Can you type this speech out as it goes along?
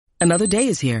Another day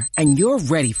is here, and you're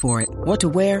ready for it. What to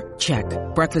wear? Check.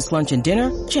 Breakfast, lunch, and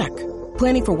dinner? Check.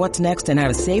 Planning for what's next and how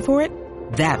to save for it?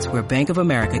 That's where Bank of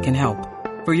America can help.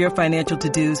 For your financial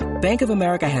to-dos, Bank of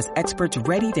America has experts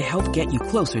ready to help get you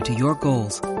closer to your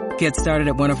goals. Get started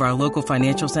at one of our local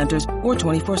financial centers or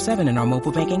 24/7 in our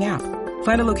mobile banking app.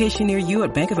 Find a location near you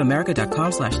at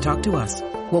bankofamerica.com/talktous.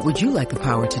 What would you like the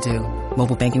power to do?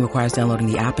 Mobile banking requires downloading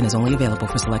the app and is only available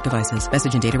for select devices.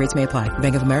 Message and data rates may apply.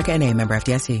 Bank of America N.A., member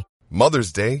FDIC.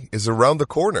 Mother's Day is around the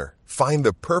corner. Find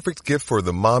the perfect gift for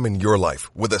the mom in your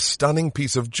life with a stunning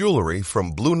piece of jewelry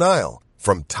from Blue Nile.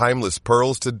 From timeless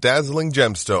pearls to dazzling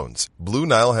gemstones, Blue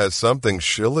Nile has something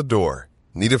she'll adore.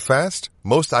 Need it fast?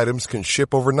 Most items can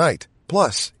ship overnight.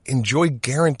 Plus, enjoy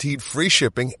guaranteed free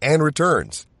shipping and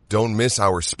returns. Don't miss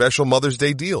our special Mother's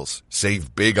Day deals.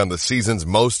 Save big on the season's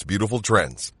most beautiful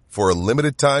trends. For a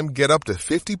limited time, get up to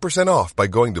 50% off by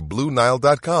going to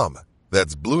BlueNile.com.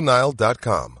 That's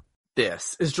BlueNile.com.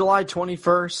 This is July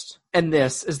 21st, and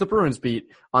this is the Bruins Beat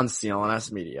on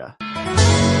CLNS Media.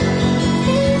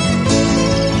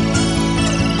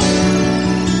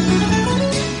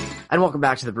 And welcome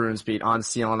back to the Bruins Beat on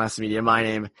CLNS Media. My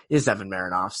name is Evan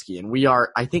Marinofsky, and we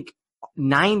are, I think,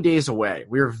 9 days away.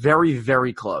 We are very,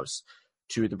 very close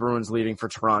to the Bruins leaving for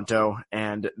Toronto,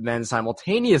 and then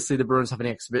simultaneously the Bruins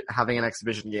having an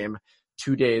exhibition game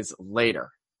 2 days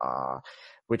later,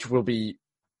 which will be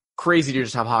crazy to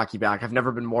just have hockey back. I've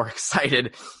never been more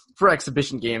excited for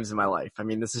exhibition games in my life. I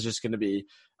mean, this is just going to be,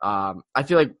 I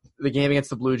feel like the game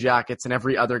against the Blue Jackets and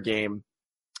every other game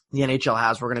the NHL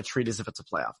has, we're going to treat as if it's a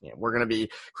playoff game. We're going to be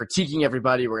critiquing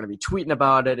everybody. We're going to be tweeting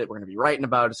about it. We're going to be writing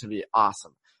about it. It's going to be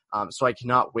awesome. So I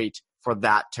cannot wait for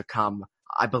that to come,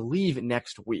 I believe,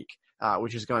 next week,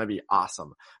 which is going to be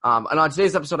awesome. And on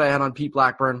today's episode, I had on Pete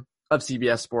Blackburn of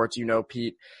CBS Sports. You know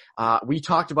Pete. We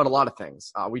talked about a lot of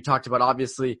things. We talked about,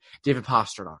 obviously, David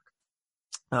Pastrnak.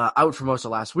 Out for most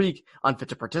of last week, unfit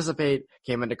to participate,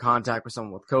 came into contact with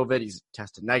someone with COVID. He's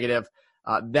tested negative.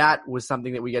 That was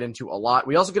something that we get into a lot.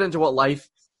 We also get into what life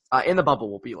in the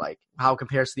bubble will be like, how it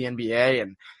compares to the NBA,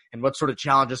 and what sort of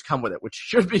challenges come with it, which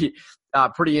should be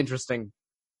pretty interesting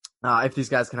if these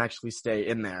guys can actually stay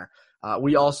in there.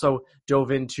 We also dove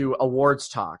into awards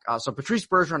talk. So Patrice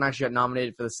Bergeron actually got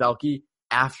nominated for the Selke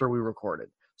after we recorded,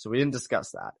 so we didn't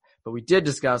discuss that. But we did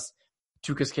discuss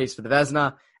Tuukka's case for the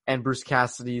Vezina and Bruce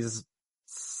Cassidy's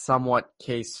somewhat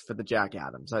case for the Jack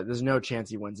Adams. There's no chance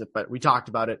he wins it, but we talked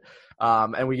about it,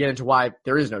 and we get into why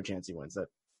there is no chance he wins it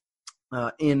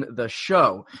in the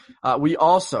show. We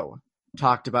also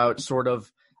talked about sort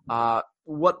of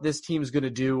what this team's going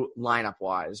to do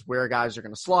lineup-wise, where guys are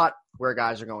going to slot, where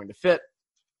guys are going to fit,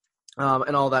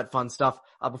 and all that fun stuff.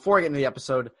 Before I get into the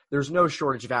episode, there's no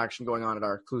shortage of action going on at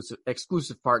our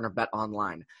exclusive partner,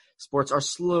 BetOnline. Sports are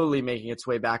slowly making its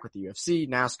way back with the UFC,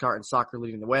 NASCAR, and soccer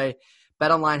leading the way.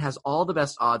 BetOnline has all the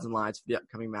best odds and lines for the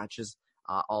upcoming matches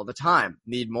all the time.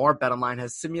 Need more? BetOnline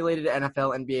has simulated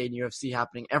NFL, NBA, and UFC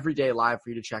happening every day live for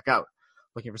you to check out.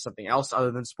 Looking for something else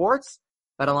other than sports?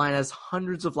 BetOnline has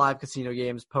hundreds of live casino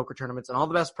games, poker tournaments, and all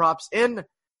the best props in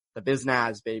the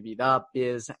BizNaz, baby. The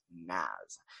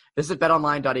BizNaz. Visit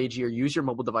betonline.ag or use your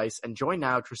mobile device and join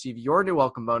now to receive your new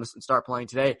welcome bonus and start playing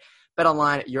today.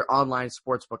 BetOnline, your online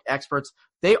sportsbook experts.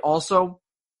 They also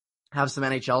have some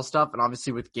NHL stuff, and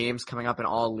obviously with games coming up in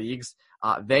all leagues,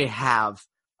 they have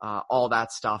all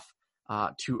that stuff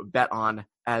to bet on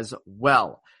as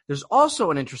well. There's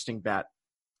also an interesting bet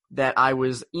that I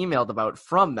was emailed about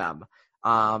from them,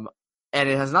 and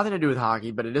it has nothing to do with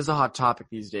hockey, but it is a hot topic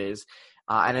these days,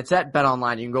 and it's at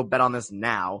BetOnline. You can go bet on this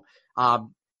now.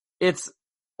 It's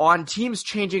on teams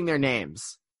changing their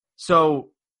names. So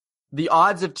the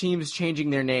odds of teams changing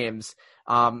their names,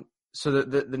 so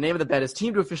the name of the bet is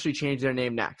team to officially change their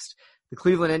name next. The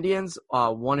Cleveland Indians,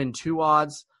 1-2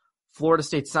 odds. Florida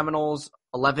State Seminoles,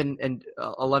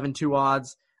 11-2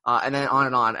 odds. And then on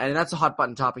and on. And that's a hot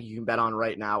button topic you can bet on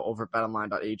right now over at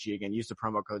betonline.ag. Again, use the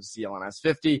promo code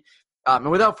CLNS50.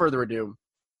 And without further ado,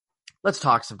 let's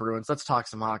talk some Bruins. Let's talk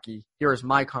some hockey. Here is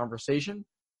my conversation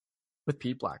with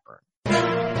Pete Blackburn.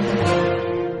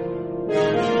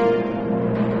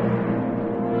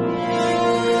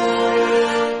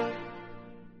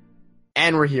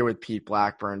 And we're here with Pete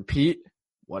Blackburn. Pete,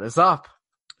 what is up?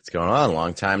 What's going on?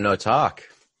 Long time no talk.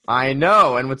 I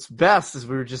know, and what's best is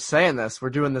we were just saying this. We're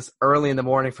doing this early in the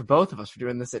morning for both of us. We're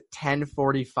doing this at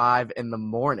 10:45 in the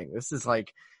morning. This is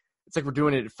like, it's like we're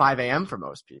doing it at 5 a.m. for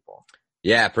most people.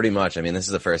 Yeah, pretty much. I mean, this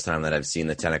is the first time that I've seen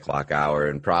the 10 o'clock hour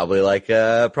in probably like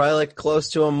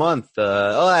close to a month.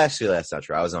 Actually, that's not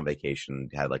true. I was on vacation,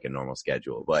 had like a normal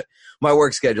schedule, but my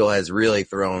work schedule has really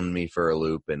thrown me for a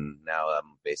loop. And now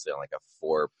I'm basically on like a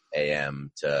 4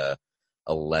 a.m. to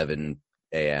 11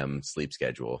 a.m. sleep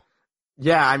schedule.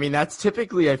 Yeah, I mean, that's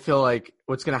typically, I feel like,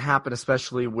 what's going to happen,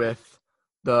 especially with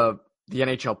the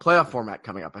NHL playoff format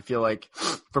coming up. I feel like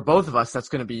for both of us, that's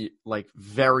going to be like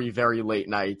very, very late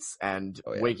nights and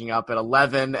waking up at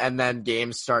 11 and then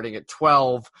games starting at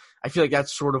 12. I feel like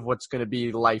that's sort of what's going to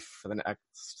be life for the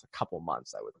next couple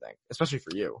months, I would think, especially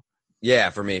for you. Yeah,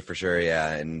 for me, for sure.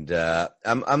 Yeah. And,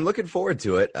 I'm looking forward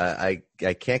to it. I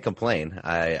can't complain.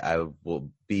 I will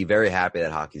be very happy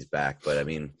that hockey's back, but I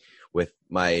mean, with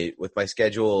my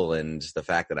schedule and the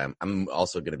fact that I'm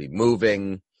also going to be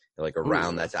moving, like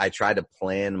around that. I tried to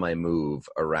plan my move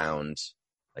around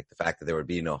like the fact that there would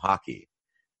be no hockey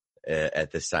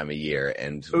at this time of year.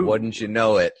 And wouldn't you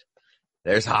know it,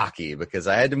 there's hockey because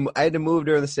I had to move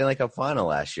during the Stanley Cup final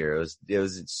last year. It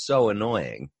was so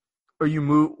annoying. Where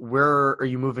are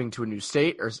you moving to a new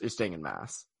state or are you staying in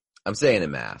Mass? I'm staying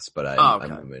in Mass, but I'm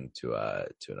moving to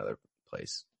another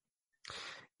place.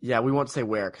 Yeah, we won't say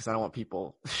where because I don't want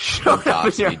people showing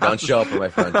up. Don't show up at my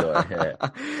front door.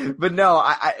 But no,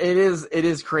 it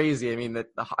is crazy. I mean,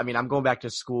 I'm going back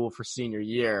to school for senior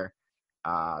year,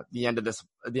 the end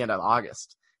of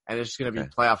August, and there's going to be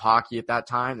playoff hockey at that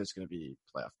time. There's going to be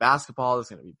playoff basketball. There's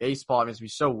going to be baseball. I mean, it's going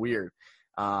to be so weird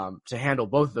to handle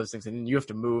both of those things, and then you have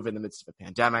to move in the midst of a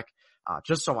pandemic.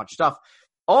 Just so much stuff.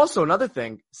 Also, another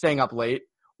thing, staying up late,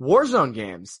 Warzone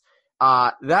games.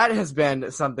 That has been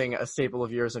a staple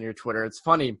of yours on your Twitter. It's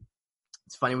funny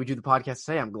we do the podcast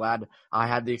today. I'm glad I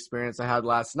had the experience I had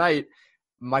last night.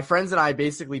 My friends and I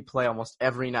basically play almost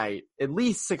every night, at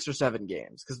least 6 or 7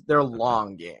 games because they're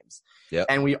long games. Yep.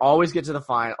 And we always get to the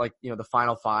final, the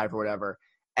final 5 or whatever.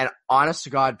 And honest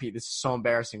to God, Pete, this is so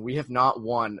embarrassing. We have not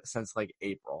won since like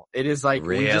April. It is like,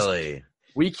 really?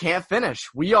 We can't finish.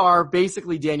 We are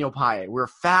basically Daniel Paille. We're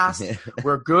fast.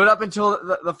 We're good up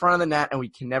until the front of the net, and we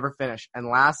can never finish. And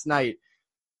last night,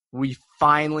 we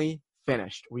finally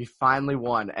finished. We finally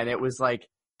won. And it was like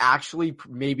actually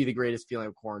maybe the greatest feeling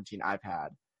of quarantine I've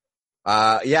had.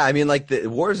 Yeah, I mean, like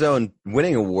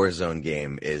winning a Warzone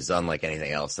game is unlike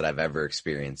anything else that I've ever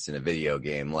experienced in a video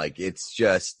game. Like, it's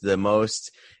just the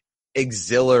most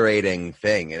exhilarating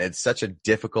thing, and it's such a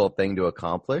difficult thing to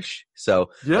accomplish. So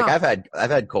like I've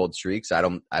had cold streaks.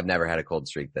 I've never had a cold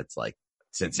streak that's like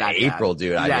since April,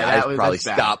 dude. I probably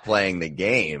stopped playing the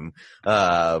game.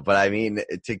 But I mean,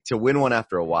 to win one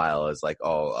after a while is like,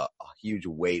 a huge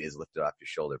weight is lifted off your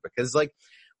shoulder because like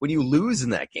when you lose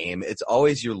in that game, it's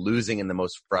always you're losing in the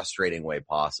most frustrating way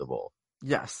possible.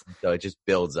 Yes. So it just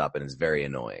builds up and it's very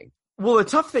annoying. Well, the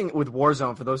tough thing with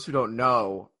Warzone, for those who don't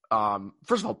know,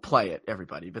 first of all, play it,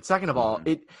 everybody. But second of all,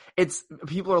 it's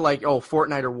people are like,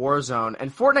 Fortnite or Warzone,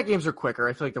 and Fortnite games are quicker.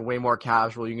 I feel like they're way more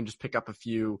casual. You can just pick up a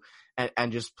few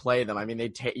and just play them. I mean, you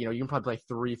can probably play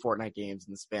 3 Fortnite games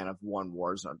in the span of one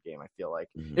Warzone game. I feel like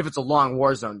if it's a long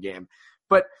Warzone game,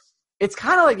 but it's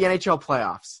kind of like the NHL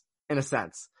playoffs in a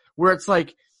sense, where it's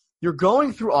like you're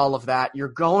going through all of that.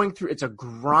 It's a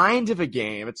grind of a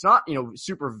game. It's not,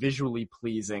 super visually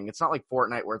pleasing. It's not like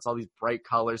Fortnite where it's all these bright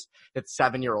colors that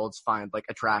 7-year-olds find like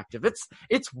attractive.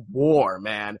 It's war,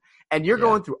 man. And you're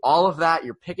going through all of that.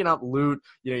 You're picking up loot.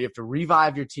 You have to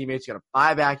revive your teammates. You got to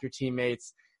buy back your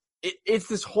teammates. It's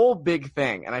this whole big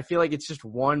thing. And I feel like it's just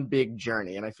one big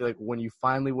journey. And I feel like when you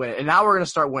finally win it, and now we're going to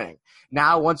start winning.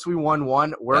 Now, once we won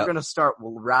one, we're going to start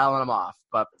rattling them off.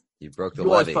 But you broke the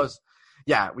levee.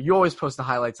 Yeah, you always post the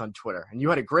highlights on Twitter, and you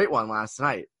had a great one last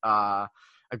night. A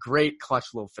great clutch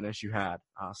little finish you had.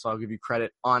 So I'll give you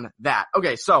credit on that.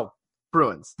 Okay, so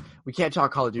Bruins. We can't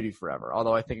talk Call of Duty forever,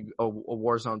 although I think a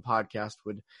Warzone podcast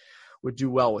would do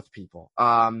well with people.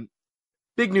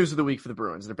 Big news of the week for the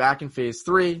Bruins. They're back in Phase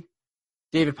 3.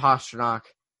 David Pastrnak,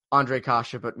 Ondrej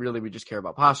Kase, but really we just care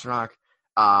about Pastrnak.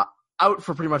 Out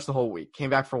for pretty much the whole week.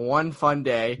 Came back for one fun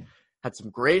day. Had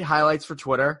some great highlights for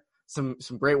Twitter. Some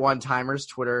great one-timers.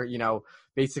 Twitter,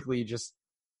 basically just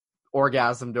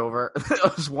orgasmed over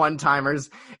those one-timers.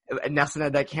 Nesson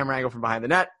had that camera angle from behind the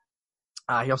net.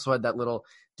 He also had that little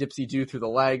dipsy-do through the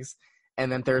legs.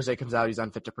 And then Thursday comes out, he's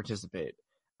unfit to participate.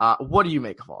 What do you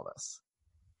make of all this?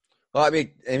 Well, I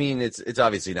mean, it's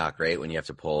obviously not great when you have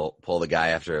to pull the guy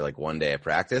after like one day of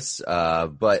practice.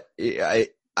 But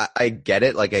I get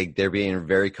it. Like they're being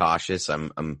very cautious.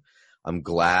 I'm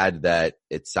glad that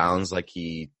it sounds like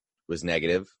he was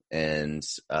negative and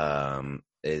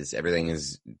everything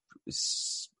is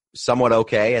somewhat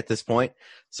okay at this point.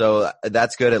 So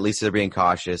that's good. At least they're being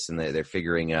cautious and they're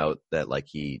figuring out that like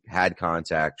he had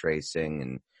contact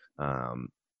tracing and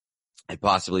had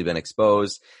possibly been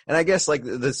exposed. And I guess like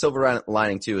the silver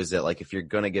lining too is that like if you're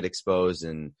going to get exposed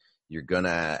and you're going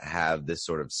to have this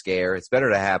sort of scare, it's better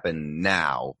to happen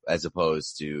now as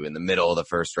opposed to in the middle of the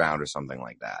first round or something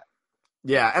like that.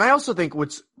 Yeah, and I also think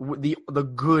what's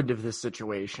the good of this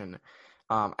situation,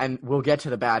 and we'll get to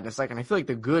the bad in a second. I feel like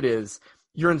the good is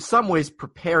you're in some ways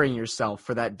preparing yourself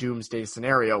for that doomsday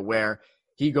scenario where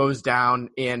he goes down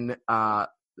in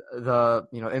in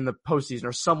the postseason,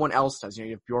 or someone else does.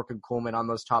 You have Bjork and Kuhlman on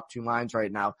those top two lines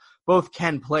right now. Both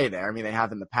can play there. I mean, they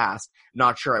have in the past.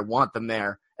 Not sure I want them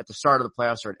there at the start of the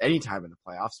playoffs or at any time in the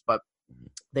playoffs, but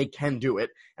they can do it.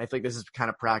 And I think this is kind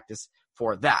of practice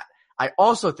for that. I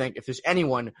also think if there's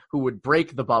anyone who would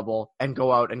break the bubble and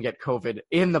go out and get COVID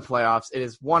in the playoffs, it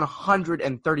is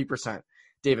 130%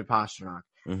 David Pastrnak.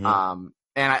 Mm-hmm.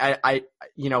 And I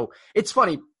it's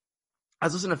funny. I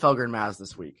was listening to Felger and Maz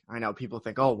this week. I know people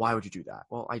think, oh, why would you do that?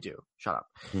 Well, I do. Shut up.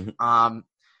 Mm-hmm.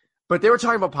 But they were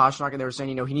talking about Pastrnak, and they were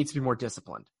saying, he needs to be more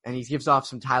disciplined. And he gives off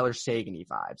some Tyler Seguin-y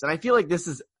vibes. And I feel like this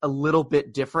is a little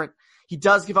bit different. He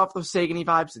does give off those Seguin-y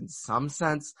vibes in some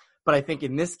sense. But I think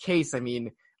in this case, I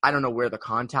mean, I don't know where the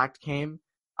contact came.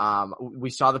 We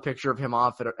saw the picture of him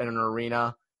off at an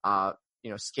arena,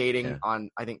 skating on,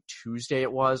 I think, Tuesday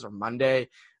it was, or Monday,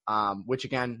 which,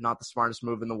 again, not the smartest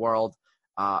move in the world.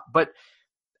 But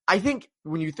I think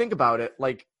when you think about it,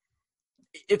 like,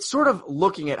 it's sort of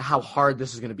looking at how hard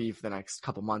this is going to be for the next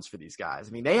couple months for these guys.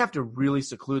 I mean, they have to really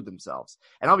seclude themselves.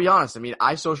 And I'll be honest, I mean,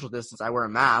 I social distance, I wear a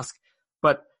mask,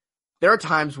 but there are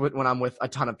times when I'm with a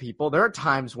ton of people. There are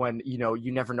times when,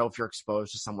 you never know if you're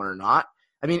exposed to someone or not.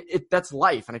 I memean, that's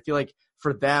life. And I feel like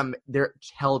for them, they're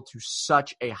held to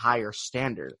such a higher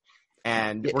standard.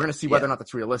 And we're going to see whether or not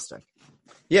that's realistic.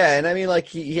 Yeah, and I mean, like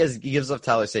he gives off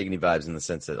Tyler Seguin vibes in the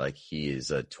sense that like he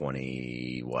is a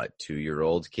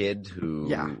 2-year-old kid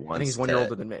who I think he's 1 year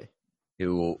older than me.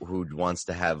 Who wants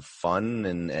to have fun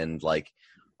and like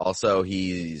also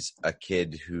he's a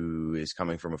kid who is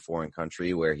coming from a foreign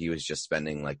country where he was just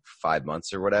spending like 5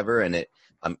 months or whatever, and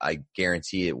I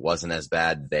guarantee it wasn't as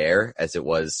bad there as it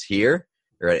was here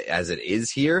or as it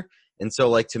is here, and so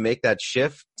like to make that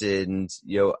shift and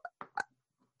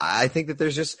I think that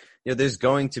there's just, there's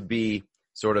going to be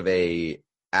sort of a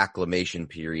acclimation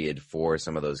period for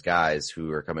some of those guys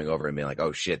who are coming over and being like,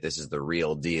 oh shit, this is the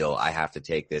real deal. I have to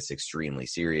take this extremely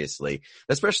seriously,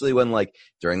 especially when like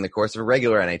during the course of a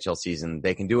regular NHL season,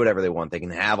 they can do whatever they want. They can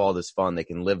have all this fun. They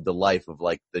can live the life of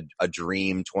like a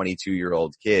dream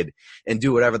 22-year-old kid and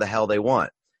do whatever the hell they want.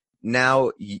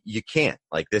 Now you can't.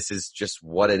 Like, this is just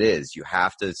what it is. You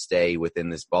have to stay within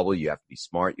this bubble. You have to be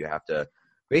smart. You have to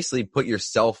basically put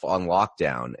yourself on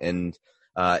lockdown. And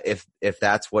if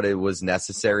that's what it was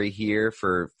necessary here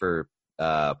for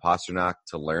Pastrnak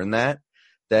to learn that,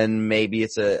 then maybe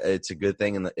it's a good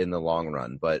thing in the long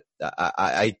run. But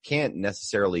I can't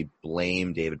necessarily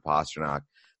blame David Pastrnak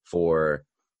for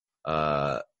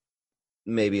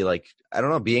maybe like, I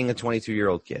don't know, being a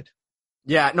 22-year-old kid.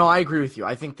 Yeah, no, I agree with you.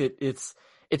 I think that it's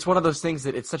one of those things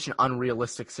that it's such an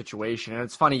unrealistic situation. And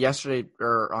it's funny, yesterday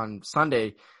or on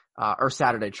Sunday, or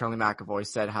Saturday, Charlie McAvoy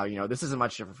said how, this isn't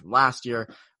much different from last year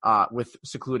with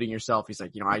secluding yourself. He's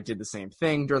like, I did the same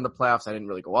thing during the playoffs. I didn't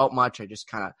really go out much. I just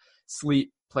kind of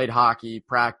played hockey,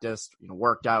 practiced,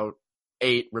 worked out,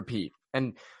 ate, repeat.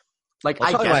 And like,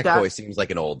 well, Charlie McAvoy seems like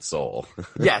an old soul.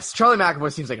 Yes, Charlie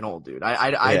McAvoy seems like an old dude.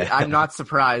 I'm not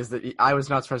surprised I was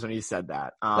not surprised when he said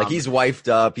that. Like, he's wifed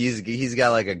up. He's got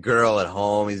like a girl at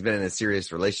home. He's been in a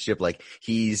serious relationship. Like,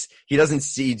 he doesn't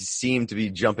seem to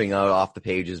be jumping out off the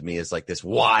page as me as like this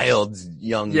wild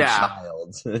young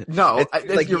child. No,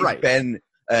 like you're he's right. Been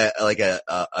like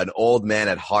an old man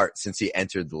at heart since he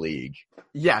entered the league.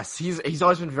 Yes, he's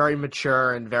always been very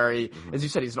mature and very, as you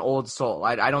said, he's an old soul.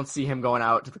 I don't see him going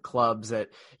out to the clubs at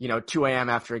 2 a.m.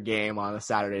 after a game on a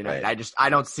Saturday night. Right. I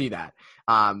don't see that.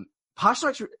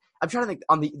 Pastrnak, I'm trying to think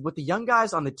with the young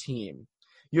guys on the team.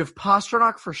 You have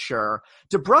Pastrnak for sure.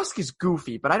 DeBrusk is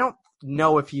goofy, but I don't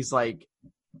know if he's like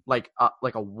a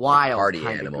wild party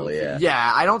kind animal. of goofy. Yeah,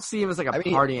 yeah. I don't see him as like a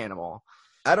party animal.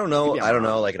 I don't know.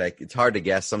 Like, it's hard to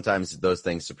guess. Sometimes those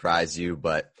things surprise you,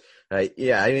 but.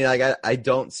 Yeah, I mean, like, I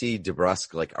don't see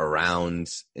DeBrusk like around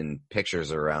in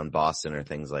pictures around Boston or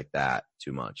things like that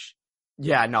too much.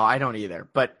 Yeah, no, I don't either.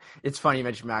 But it's funny you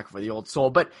mentioned McAvoy, the old soul.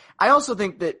 But I also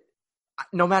think that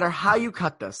no matter how you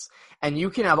cut this, and you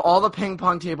can have all the ping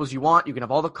pong tables you want, you can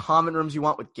have all the common rooms you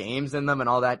want with games in them and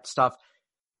all that stuff,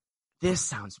 this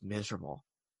sounds miserable.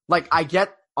 Like, I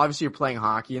get, obviously you're playing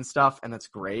hockey and stuff, and that's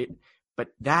great, but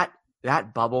that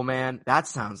that bubble, man, that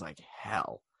sounds like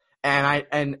hell.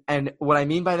 And what I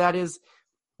mean by that is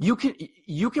you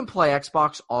can play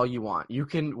Xbox all you want. You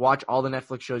can watch all the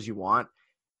Netflix shows you want.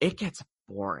 It gets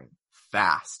boring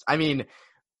fast. I mean,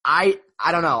 I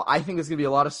don't know. I think there's going to be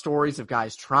a lot of stories of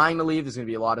guys trying to leave. There's going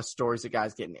to be a lot of stories of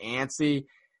guys getting antsy.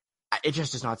 It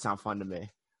just does not sound fun to me.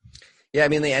 Yeah, I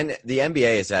mean, the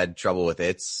NBA has had trouble with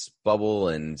its bubble,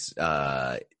 and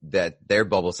that their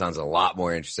bubble sounds a lot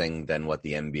more interesting than what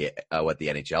the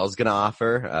NHL is going to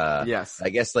offer. Yes. I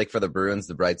guess, like, for the Bruins,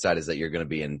 the bright side is that you're going to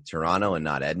be in Toronto and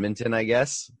not Edmonton, I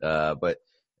guess. But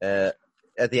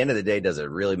at the end of the day, does it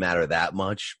really matter that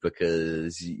much?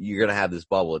 Because you're going to have this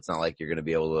bubble. It's not like you're going to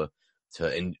be able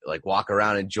to like walk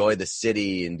around, enjoy the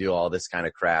city, and do all this kind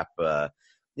of crap. But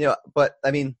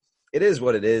I mean, it is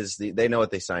what it is. They know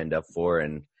what they signed up for.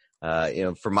 And,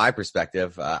 from my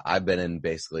perspective, I've been in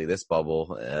basically this bubble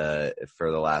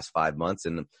for the last 5 months,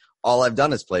 and all I've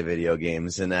done is play video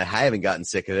games, and I haven't gotten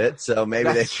sick of it. So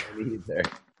maybe they won't either.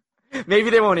 Maybe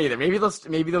they won't either. Maybe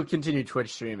they'll continue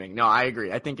Twitch streaming. No, I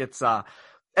agree. I think it's for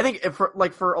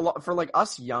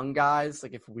us young guys,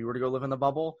 like if we were to go live in the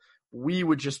bubble, we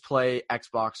would just play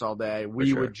Xbox all day.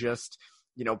 We would just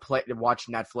watch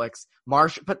Netflix.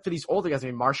 But for these older guys, I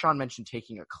mean, Marshawn mentioned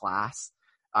taking a class,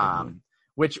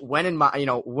 which when am I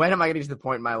getting to the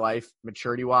point in my life,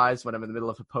 maturity wise, when I'm in the middle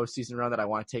of a postseason run that I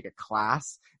want to take a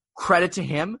class? Credit to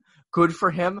him. Good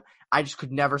for him. I just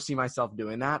could never see myself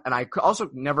doing that. And I also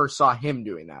never saw him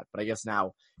doing that. But I guess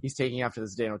now he's taking after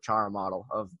this Zdeno Chara model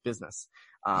of business.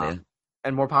 And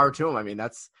more power to him. I mean,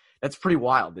 that's pretty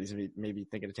wild that he's maybe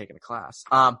thinking of taking a class.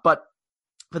 But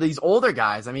for these older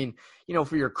guys, I mean,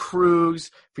 for your Krugs,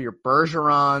 for your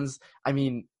Bergerons, I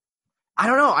mean, I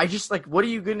don't know. I just what are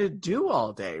you going to do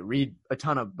all day? Read a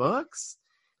ton of books?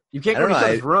 You can't go to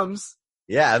those rooms.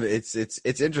 Yeah, it's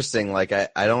interesting. Like, I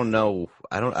don't know.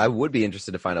 I would be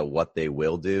interested to find out what they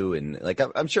will do. And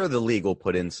I'm sure the league will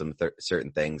put in some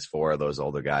certain things for those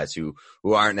older guys who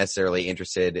aren't necessarily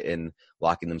interested in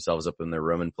locking themselves up in their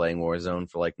room and playing Warzone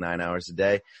for 9 hours a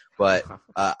day. But,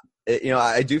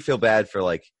 I do feel bad for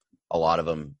a lot of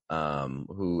them,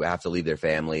 who have to leave their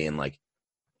family. And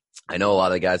I know a lot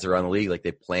of the guys around the league,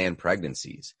 they plan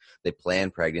pregnancies. They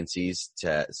plan pregnancies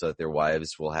so that their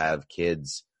wives will have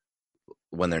kids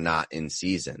when they're not in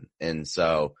season. And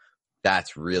so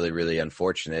that's really, really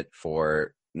unfortunate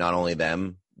for not only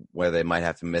them, where they might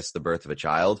have to miss the birth of a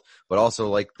child, but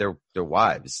also their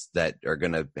wives that are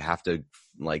going to have to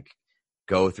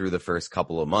go through the first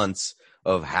couple of months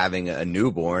of having a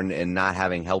newborn and not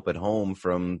having help at home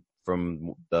from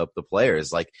the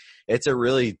players. It's a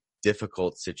really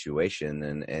difficult situation.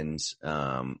 And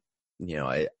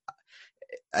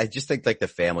I just think the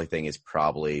family thing is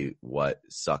probably what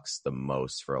sucks the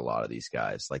most for a lot of these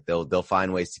guys. They'll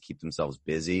find ways to keep themselves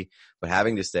busy, but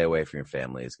having to stay away from your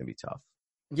family is going to be tough.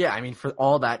 Yeah, I mean, for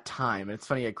all that time, and it's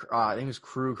funny, I think it was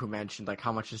Krug who mentioned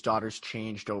how much his daughter's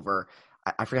changed over,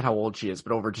 I forget how old she is,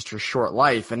 but over just her short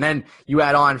life. And then you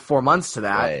add on 4 months to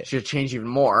that, right. She'll change even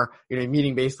more. You're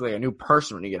meeting basically a new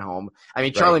person when you get home. I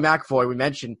mean, Charlie McAvoy, we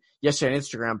mentioned yesterday on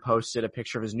Instagram, posted a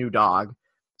picture of his new dog.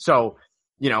 So,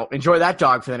 enjoy that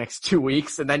dog for the next 2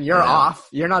 weeks, and then you're off.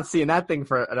 You're not seeing that thing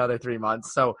for another 3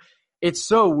 months. So it's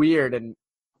so weird. And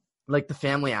the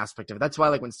family aspect of it. That's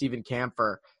why when Stephen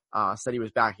Camphor said he was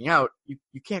backing out, you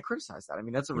can't criticize that. I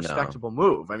mean, that's a respectable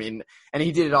move. I mean, and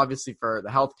he did it obviously for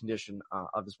the health condition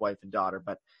of his wife and daughter.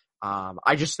 But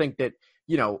I just think that,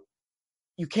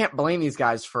 you can't blame these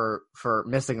guys for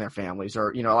missing their families,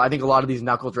 or, I think a lot of these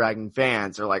knuckle dragging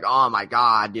fans are oh my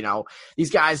God, these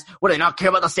guys, what, do they not care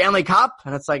about the Stanley Cup?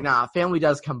 And it's nah, family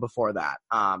does come before that.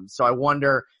 So I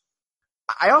wonder,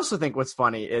 I also think what's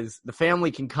funny is the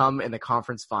family can come in the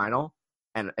conference final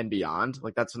and beyond.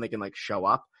 That's when they can show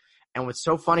up. And what's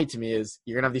so funny to me is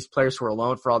you're going to have these players who are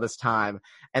alone for all this time.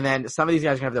 And then some of these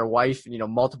guys are going to have their wife,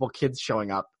 multiple kids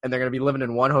showing up, and they're going to be living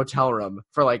in one hotel room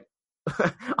for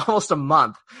almost a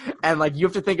month. And you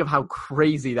have to think of how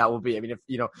crazy that will be. I mean,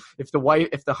 if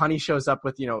the honey shows up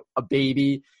with, a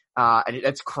baby, and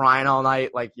it's crying all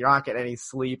night, you're not getting any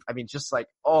sleep. I mean, just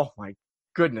oh my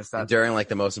goodness. During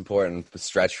the most important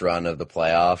stretch run of the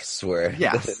playoffs where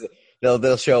yes.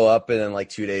 They'll show up, and then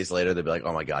 2 days later they'll be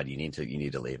oh my God, you need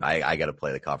to leave. I got to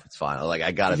play the conference final.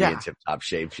 I got to be in tip top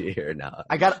shape here now.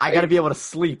 I got to be able to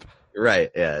sleep. Right.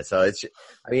 Yeah. So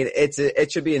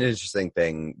it should be an interesting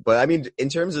thing. But I mean, in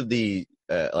terms of the,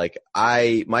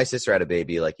 my sister had a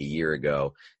baby a year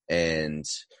ago, and,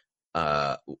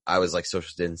 I was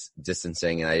social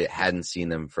distancing, and I hadn't seen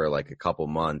them for a couple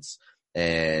months,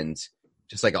 and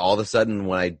just like all of a sudden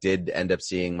when I did end up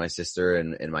seeing my sister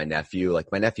and my nephew,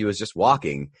 like my nephew was just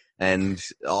walking and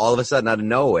all of a sudden out of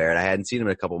nowhere, and I hadn't seen him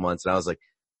in a couple months, and I was like,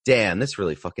 damn, this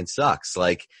really fucking sucks.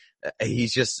 Like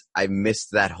I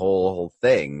missed that whole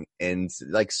thing. And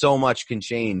like so much can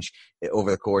change over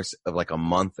the course of like a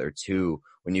month or two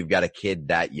when you've got a kid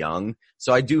that young.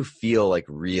 So I do feel like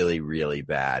really, really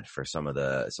bad for some of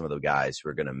the guys who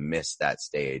are going to miss that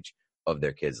stage of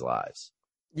their kids' lives.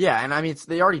 Yeah, and I mean,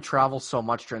 they already travel so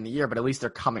much during the year, but at least they're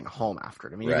coming home after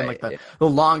it. I mean, Right, even like the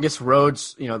longest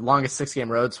roads, longest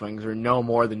 6-game road swings are no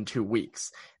more than 2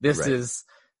 weeks. This is,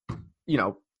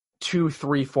 2,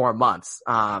 3, 4 months.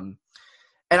 And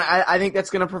I think that's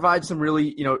going to provide some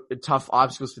really, tough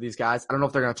obstacles for these guys. I don't know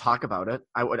if they're going to talk about it.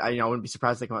 I wouldn't be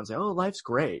surprised if they come out and say, "Oh, life's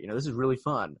great. This is really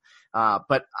fun."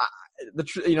 But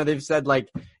they've said like,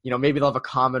 maybe they'll have a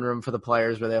common room for the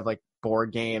players where they have like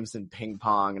board games and ping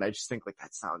pong. And I just think like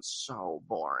that sounds so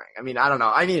boring. I mean, I don't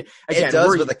know. I mean, again, it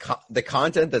does, but the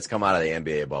content that's come out of the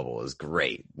NBA bubble is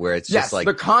great, where it's just like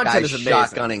the content guys is amazing.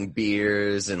 shotgunning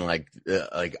beers and like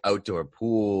outdoor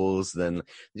pools, then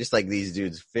just like these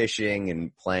dudes fishing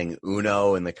and playing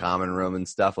Uno in the common room and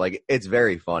stuff. Like it's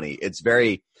very funny. It's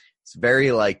very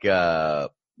like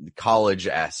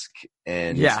college-esque,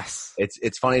 and yes,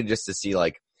 it's funny just to see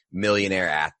like millionaire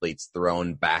athletes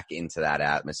thrown back into that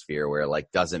atmosphere where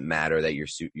like doesn't matter that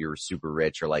you're super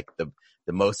rich or like the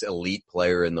most elite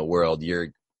player in the world.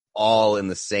 You're all in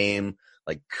the same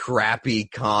like crappy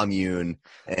commune,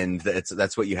 and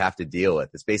that's what you have to deal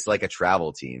with. It's basically like a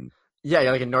travel team. Yeah,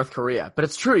 you're like in North Korea, but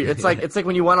it's true. It's like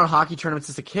when you went on hockey tournaments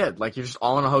as a kid. Like you're just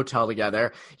all in a hotel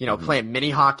together, playing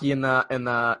mini hockey in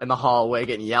the hallway,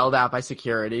 getting yelled at by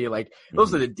security. Like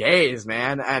those are the days,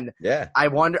 man. And yeah, I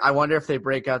wonder if they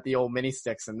break out the old mini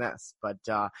sticks in this. But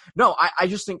no, I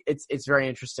just think it's very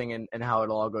interesting in how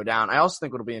it'll all go down. I also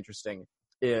think what'll be interesting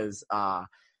is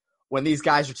when these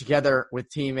guys are together with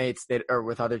teammates or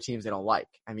with other teams they don't like.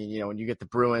 I mean, when you get the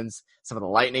Bruins, some of the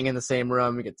Lightning in the same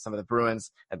room, you get some of the Bruins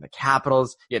and the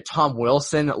Capitals, you get Tom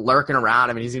Wilson lurking around.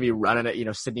 I mean, he's going to be running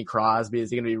at, Sidney Crosby. Is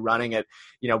he going to be running at,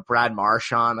 Brad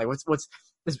Marchand? Like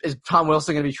is Tom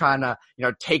Wilson going to be trying to,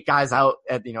 take guys out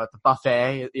at, at the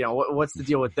buffet? What's the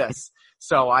deal with this?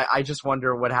 So I just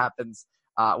wonder what happens,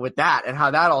 with that and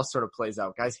how that all sort of plays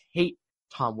out. Guys hate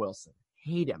Tom Wilson,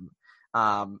 hate him.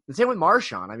 The same with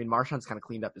Marchand. I mean, Marchand's kind of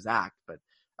cleaned up his act, but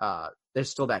there's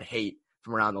still that hate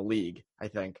from around the league, I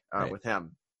think, right, with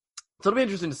him. So it'll be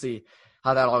interesting to see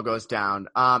how that all goes down.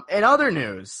 In other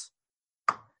news,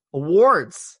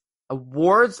 awards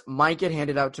might get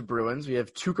handed out to Bruins. We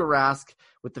have Tuukka Rask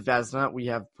with the Vezina. We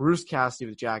have Bruce Cassidy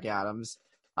with Jack Adams.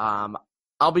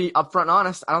 I'll be upfront and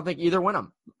honest. I don't think either win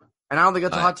them. And I don't think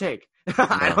that's a hot take. No,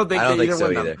 I don't think they so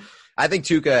win either. them. I think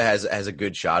Tuukka has a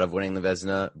good shot of winning the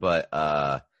Vezina,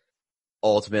 but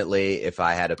ultimately, if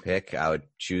I had a pick, I would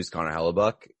choose Connor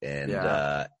Hellebuyck, and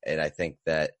I think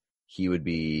that he would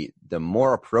be the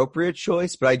more appropriate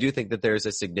choice. But I do think that there's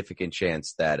a significant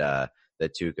chance that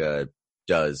Tuukka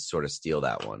does sort of steal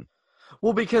that one.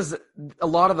 Well, because a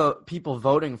lot of the people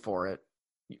voting for it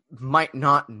might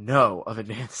not know of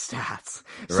advanced stats.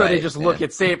 So they just look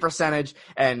at save percentage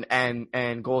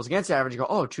and goals against average and go,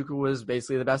 oh, Tuukka was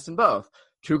basically the best in both.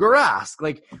 Tuukka Rask.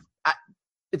 Like,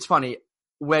 it's funny.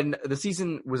 When the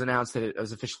season was announced that it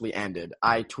was officially ended,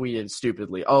 I tweeted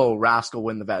stupidly, oh, Rask will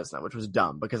win the Vezina, which was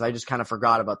dumb because I just kind of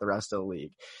forgot about the rest of the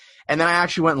league. And then I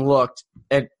actually went and looked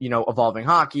at, Evolving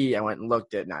Hockey. I went and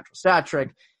looked at Natural Stat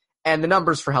Trick. And the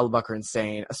numbers for Hellebuyck are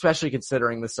insane, especially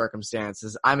considering the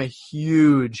circumstances. I'm a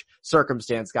huge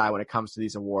circumstance guy when it comes to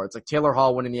these awards. Like Taylor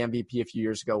Hall winning the MVP a few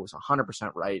years ago was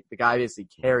 100% right. The guy basically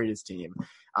carried his team.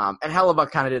 And Hellebuyck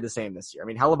kind of did the same this year. I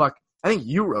mean, Hellebuyck, I think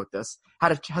you wrote this,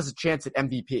 has a chance at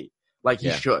MVP. Like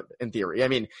he should, in theory. I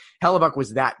mean, Hellebuyck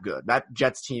was that good. That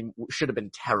Jets team should have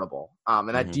been terrible. And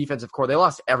that defensive core, they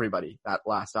lost everybody that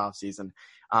last offseason.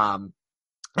 And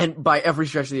by every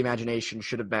stretch of the imagination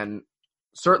should have been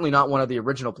certainly not one of the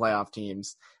original playoff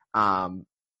teams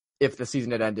if the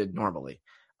season had ended normally.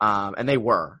 And they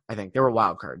were, I think. They were a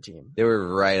wild card team. They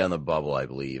were right on the bubble, I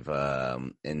believe.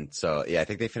 And so, I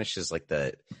think they finished as like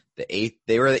the eighth.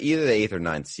 They were either the 8th or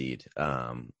 9th seed.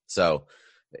 So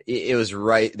it was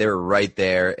right. They were right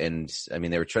there. And, I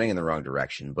mean, they were trending in the wrong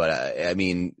direction. But, I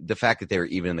mean, the fact that they were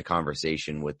even in the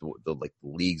conversation with the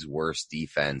league's worst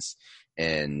defense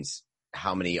and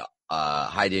how many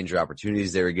high danger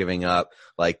opportunities they were giving up.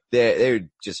 Like they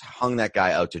just hung that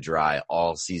guy out to dry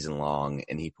all season long,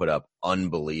 and he put up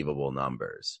unbelievable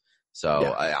numbers.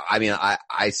 So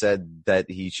I said that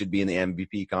he should be in the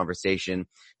MVP conversation,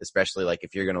 especially like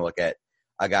if you're going to look at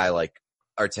a guy like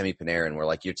Artemi Panarin, where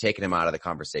like you're taking him out of the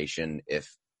conversation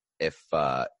if if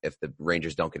the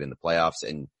Rangers don't get in the playoffs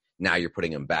and now you're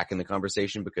putting him back in the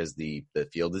conversation because the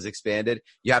field is expanded,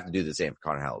 you have to do the same for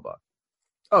Connor Hellebuyck.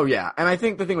 Oh yeah, and I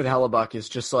think the thing with Hellebuyck is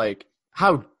just like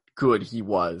how good he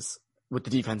was with the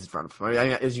defense in front of him. I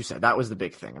mean, as you said, that was the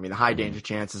big thing. I mean, the high danger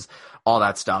chances, all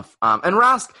that stuff. And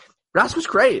Rask was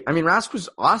great. I mean, Rask was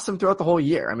awesome throughout the whole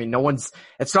year. I mean,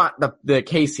 it's not the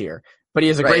case here, but he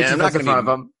has a great defense in front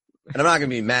of him. And I'm not going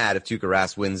to be mad if Tuukka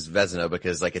Rask wins Vezina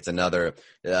because like it's another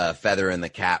feather in the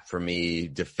cap for me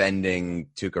defending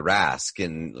Tuukka Rask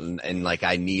and like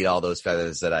I need all those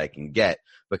feathers that I can get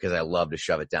because I love to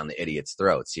shove it down the idiots'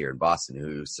 throats here in Boston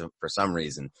who for some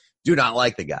reason do not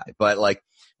like the guy. But like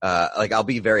I'll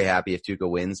be very happy if Tuukka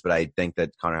wins, but I think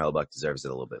that Connor Hellebuyck deserves it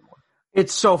a little bit more.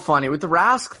 It's so funny with the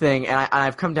Rask thing, and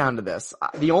I've come down to this.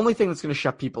 The only thing that's going to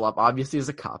shut people up, obviously, is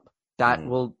a cup. That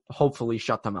will hopefully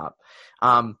shut them up.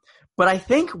 But I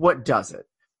think what does it,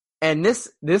 and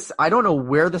this I don't know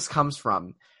where this comes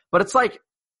from, but it's like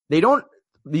a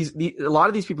lot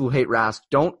of these people who hate Rask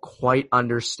don't quite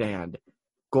understand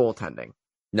goaltending.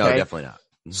 No, okay? definitely not.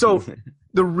 So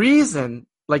the reason,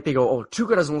 like they go, oh,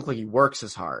 Tuukka doesn't look like he works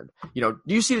as hard. You know,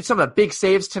 do you see some of the big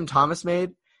saves Tim Thomas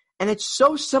made? And it's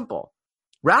so simple.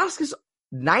 Rask is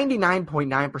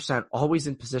 99.9% always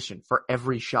in position for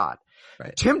every shot.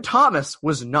 Right. Tim Thomas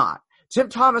was not. Tim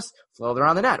Thomas floated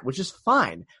around the net, which is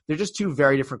fine. They're just two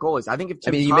very different goalies. I think if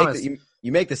Tim Thomas,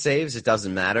 you make the saves, it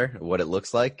doesn't matter what it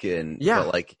looks like,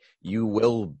 but like you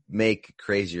will make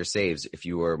crazier saves if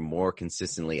you are more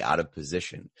consistently out of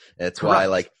position. That's correct.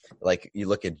 why like you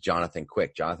look at Jonathan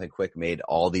Quick. Jonathan Quick made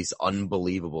all these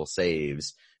unbelievable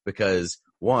saves because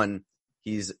one,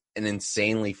 he's an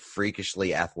insanely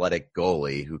freakishly athletic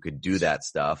goalie who could do that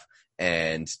stuff,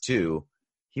 and two,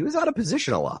 he was out of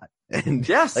position a lot. And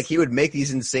yes, like he would make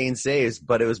these insane saves,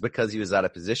 but it was because he was out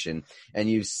of position. And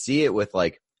you see it with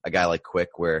like a guy like Quick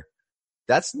where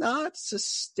that's not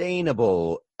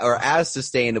sustainable or as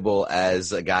sustainable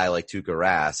as a guy like Tuukka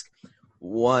Rask.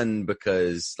 One,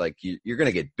 because like you're going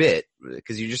to get bit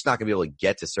because you're just not going to be able to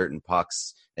get to certain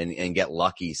pucks and get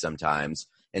lucky sometimes.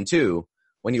 And two,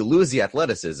 when you lose the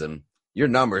athleticism, your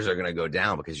numbers are going to go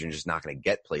down because you're just not going to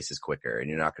get places quicker and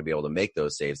you're not going to be able to make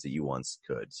those saves that you once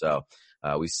could. So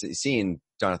we've seen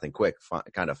Jonathan Quick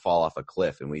kind of fall off a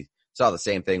cliff, and we saw the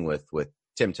same thing with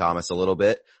Tim Thomas a little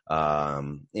bit.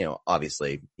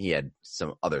 Obviously he had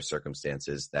some other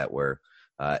circumstances that were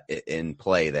in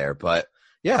play there, but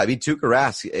yeah, I mean, Tuukka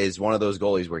Rask is one of those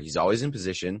goalies where he's always in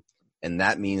position, and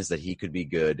that means that he could be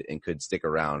good and could stick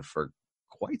around for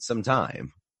quite some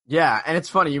time. Yeah, and it's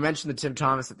funny, you mentioned the Tim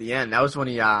Thomas at the end. That was when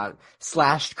he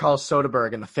slashed Carl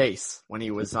Soderberg in the face when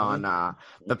he was on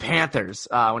the Panthers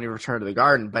when he returned to the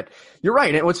Garden. But you're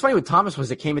right. And what's funny with Thomas was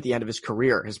it came at the end of his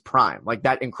career, his prime. Like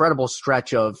that incredible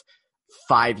stretch of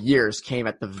 5 years came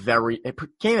at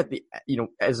the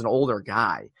as an older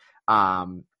guy.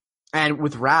 And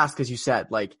with Rask, as you said,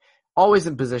 like always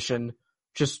in position,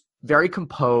 just very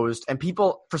composed, and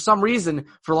people, for some reason,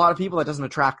 for a lot of people, that doesn't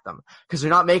attract them because they're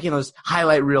not making those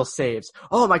highlight reel saves.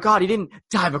 Oh my God, he didn't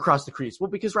dive across the crease. Well,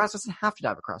 because Rask doesn't have to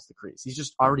dive across the crease. He's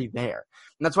just already there.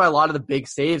 And that's why a lot of the big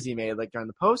saves he made, like during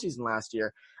the postseason last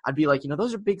year, I'd be like,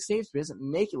 those are big saves, but he doesn't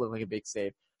make it look like a big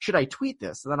save. Should I tweet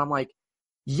this? And then I'm like,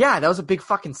 yeah, that was a big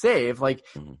fucking save. Like,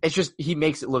 it's just, he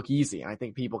makes it look easy. And I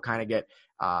think people kind of get,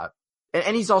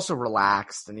 and he's also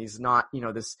relaxed, and he's not,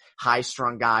 this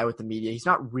high-strung guy with the media. He's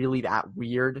not really that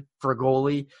weird for a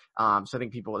goalie. So I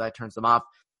think that turns them off.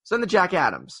 So then the Jack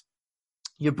Adams.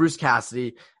 You have Bruce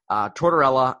Cassidy,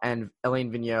 Tortorella, and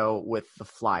Alain Vigneault with the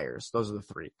Flyers. Those are the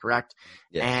three, correct?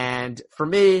 Yes. And for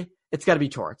me, it's got to be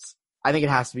Torts. I think it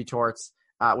has to be Torts.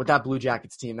 With that Blue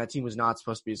Jackets team, that team was not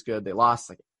supposed to be as good. They lost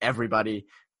like everybody.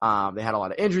 They had a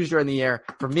lot of injuries during the year.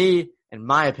 For me, in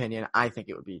my opinion, I think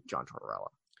it would be John Tortorella.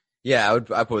 Yeah,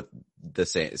 I put the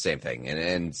same thing,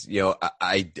 and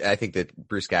I think that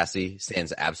Bruce Cassidy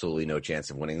stands absolutely no chance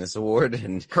of winning this award,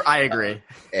 and I agree.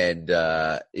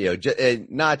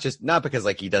 Not because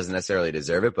like he doesn't necessarily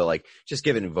deserve it, but like just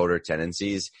given voter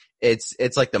tendencies,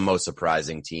 it's like the most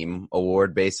surprising team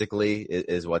award basically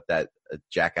is what that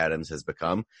Jack Adams has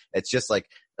become. It's just like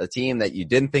a team that you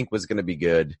didn't think was going to be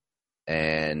good,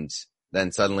 and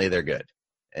then suddenly they're good,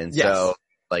 and yes. So.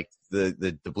 Like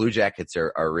the Blue Jackets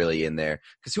are really in there.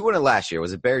 Because who won it last year?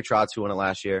 Was it Barry Trotz who won it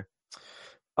last year?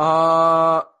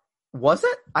 Was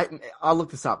it? I'll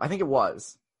look this up. I think it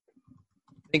was.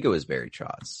 I think it was Barry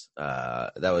Trotz.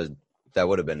 That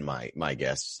would have been my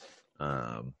guess.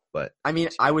 But I mean,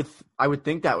 I would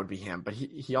think that would be him, but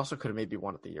he also could have maybe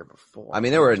won it the year before. I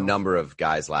mean, there were a number of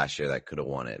guys last year that could have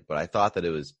won it, but I thought that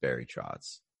it was Barry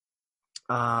Trotz.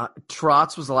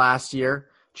 Trotz was last year.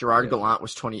 Gerard Gallant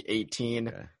was 2018.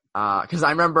 Okay. Cause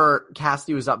I remember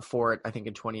Cassidy was up for it, I think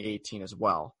in 2018 as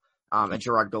well. And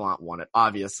Gerard Gallant won it,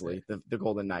 obviously, the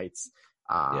Golden Knights.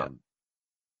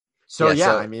 So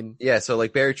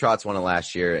like Barry Trotz won it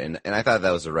last year, and I thought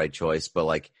that was the right choice, but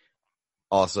like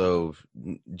also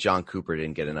John Cooper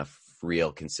didn't get enough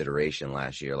real consideration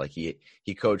last year. Like he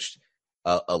coached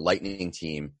a Lightning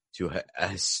team to a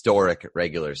historic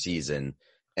regular season,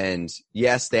 and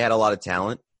yes, they had a lot of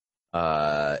talent.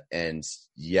 And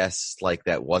yes, like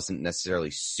that wasn't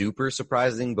necessarily super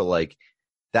surprising, but like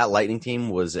that Lightning team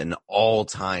was an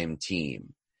all-time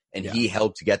team, and he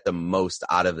helped get the most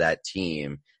out of that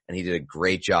team, and he did a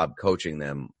great job coaching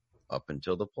them up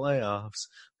until the playoffs.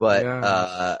 But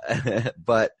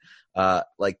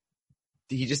like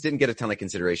he just didn't get a ton of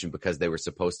consideration because they were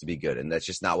supposed to be good, and that's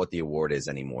just not what the award is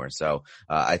anymore. So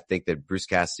I think that Bruce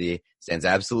Cassidy stands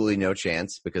absolutely no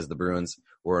chance because the Bruins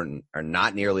are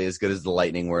not nearly as good as the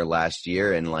Lightning were last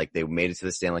year, and like they made it to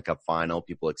the Stanley Cup final.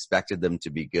 People expected them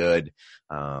to be good.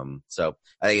 So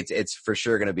I think it's for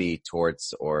sure going to be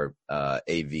Torts or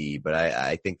AV, but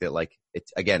I think that like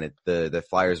the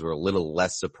Flyers were a little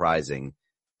less surprising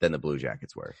than the Blue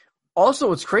Jackets were. Also,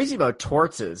 what's crazy about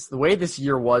Torts is the way this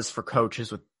year was for coaches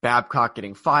with Babcock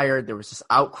getting fired. There was this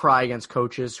outcry against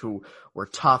coaches who were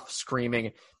tough,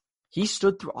 screaming. He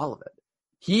stood through all of it.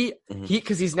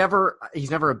 Cause he's never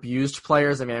abused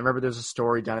players. I mean, I remember there was a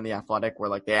story done in The Athletic where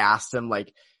like they asked him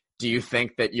like, do you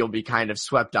think that you'll be kind of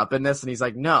swept up in this? And he's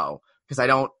like, no, cause I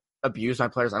don't abuse my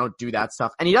players. I don't do that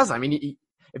stuff. And he doesn't. I mean,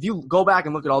 if you go back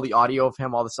and look at all the audio of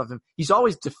him, all the stuff, he's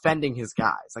always defending his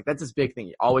guys. Like that's his big thing.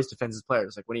 He always defends his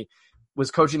players. Like when he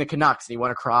was coaching the Canucks and he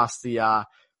went across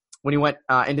when he went,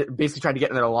 and basically tried to get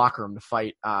in their locker room to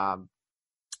fight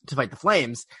the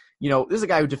Flames. You know, this is a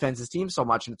guy who defends his team so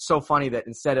much. And it's so funny that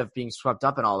instead of being swept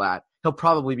up in all that, he'll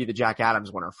probably be the Jack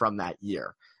Adams winner from that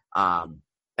year. And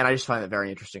I just find that very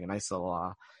interesting. A nice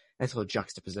little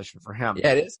juxtaposition for him.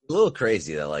 Yeah, it is a little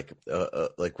crazy that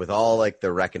like with all like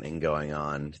the reckoning going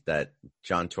on, that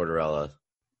John Tortorella,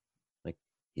 like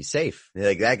he's safe.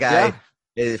 Like that guy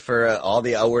for all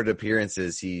the outward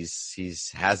appearances,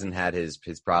 he's hasn't had his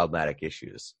problematic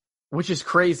issues. Which is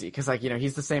crazy because like, you know,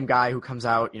 he's the same guy who comes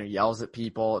out, you know, yells at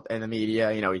people in the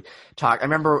media. You know, I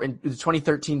remember in the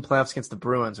 2013 playoffs against the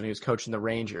Bruins when he was coaching the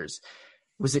Rangers.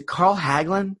 Was it Carl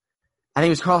Hagelin? I think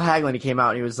it was Carl Hagelin. He came out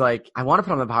and he was like, I want to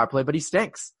put him on the power play, but he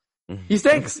stinks. He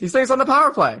stinks. He stinks on the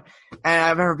power play. And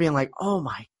I remember being like, oh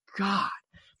my God.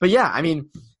 But yeah, I mean,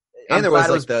 and there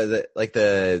was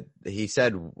he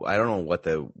said, I don't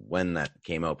know when that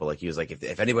came out, but like he was like,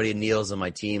 if anybody kneels on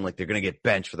my team, like they're going to get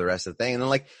benched for the rest of the thing. And then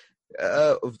like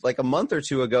a month or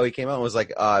two ago, he came out and was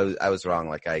like, oh, I was wrong.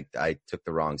 Like I took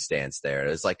the wrong stance there. And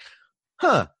it was like,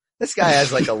 this guy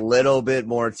has like a little bit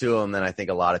more to him than I think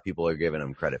a lot of people are giving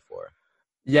him credit for.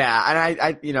 Yeah, and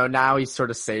I you know, now he's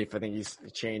sort of safe. I think he's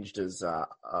changed his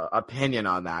opinion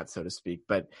on that, so to speak.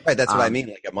 But right, that's what I mean.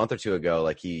 Like a month or two ago,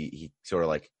 like he sort of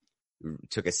like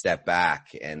took a step back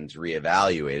and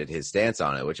reevaluated his stance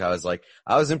on it, which I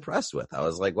was impressed with. I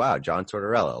was like, wow, John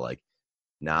Tortorella, like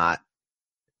not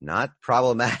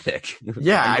problematic.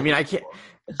 Yeah, I mean,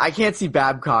 I can't see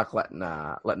Babcock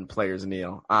letting players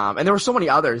kneel. And there were so many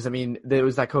others. I mean, there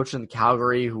was that coach in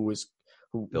Calgary who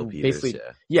Peters, basically,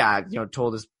 you know,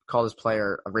 called his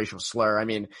player a racial slur. I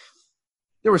mean,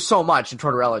 there was so much, and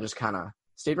Tortorella just kind of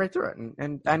stayed right through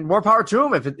it. And more power to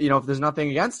him if there's nothing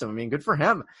against him. I mean, good for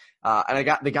him. And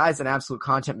the guy's an absolute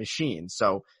content machine.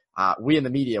 So we in the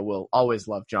media will always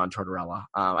love John Tortorella.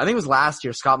 I think it was last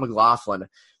year, Scott McLaughlin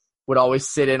would always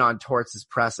sit in on Torts'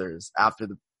 pressers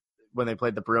when they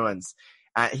played the Bruins.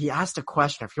 He asked a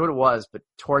question, I forget what it was, but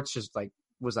Torts just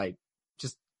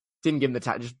didn't give him the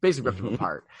time, just basically ripped him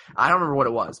apart. I don't remember what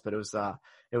it was, but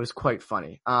it was quite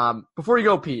funny. Before you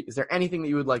go, Pete, is there anything that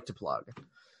you would like to plug?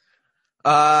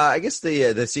 I guess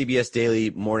the CBS Daily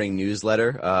Morning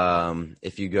Newsletter.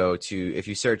 If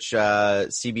you search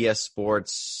CBS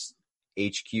Sports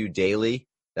HQ Daily,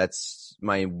 that's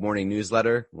my morning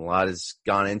newsletter. A lot has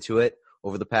gone into it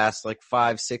over the past like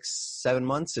 5, 6, 7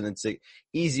 months, and it's an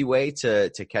easy way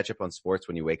to catch up on sports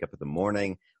when you wake up in the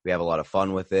morning. We have a lot of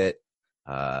fun with it.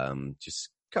 Just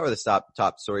cover the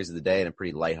top stories of the day in a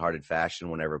pretty lighthearted fashion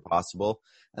whenever possible.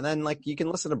 And then like you can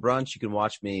listen to brunch, you can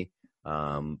watch me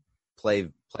play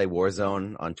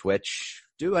Warzone on Twitch,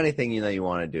 do anything you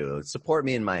want to do. Support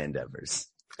me in my endeavors.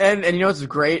 And you know what's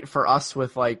great for us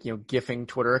with like, you know, gifting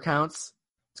Twitter accounts?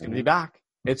 It's going to be back.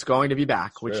 It's going to be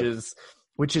back, sure.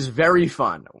 which is very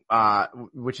fun.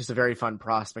 Which is a very fun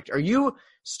prospect. You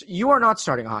are not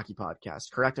starting a hockey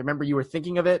podcast, correct? I remember you were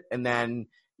thinking of it, and then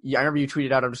I remember you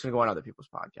tweeted out, I'm just going to go on other people's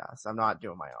podcasts. I'm not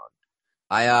doing my own.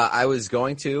 I was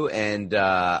going to, and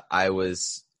I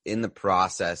was in the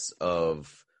process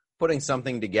of putting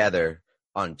something together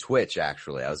on Twitch,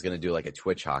 actually. I was going to do like a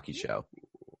Twitch hockey show,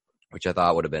 which I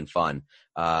thought would have been fun.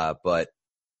 But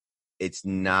it's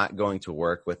not going to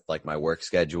work with like my work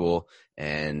schedule,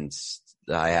 and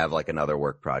I have like another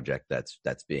work project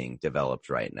that's being developed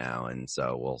right now, and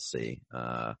so we'll see.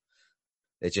 I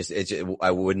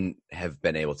wouldn't have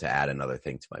been able to add another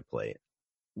thing to my plate.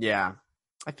 Yeah,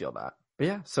 I feel that. But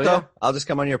yeah, so yeah. I'll just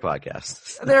come on your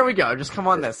podcast. There we go. Just come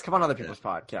on other people's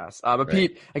podcasts. But Right.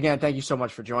 Pete, again, thank you so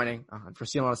much for joining. For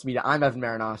CLNS Media, I'm Evan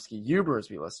Marinofsky. You Bruins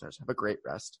Beat listeners, have a great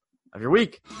rest of your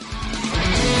week.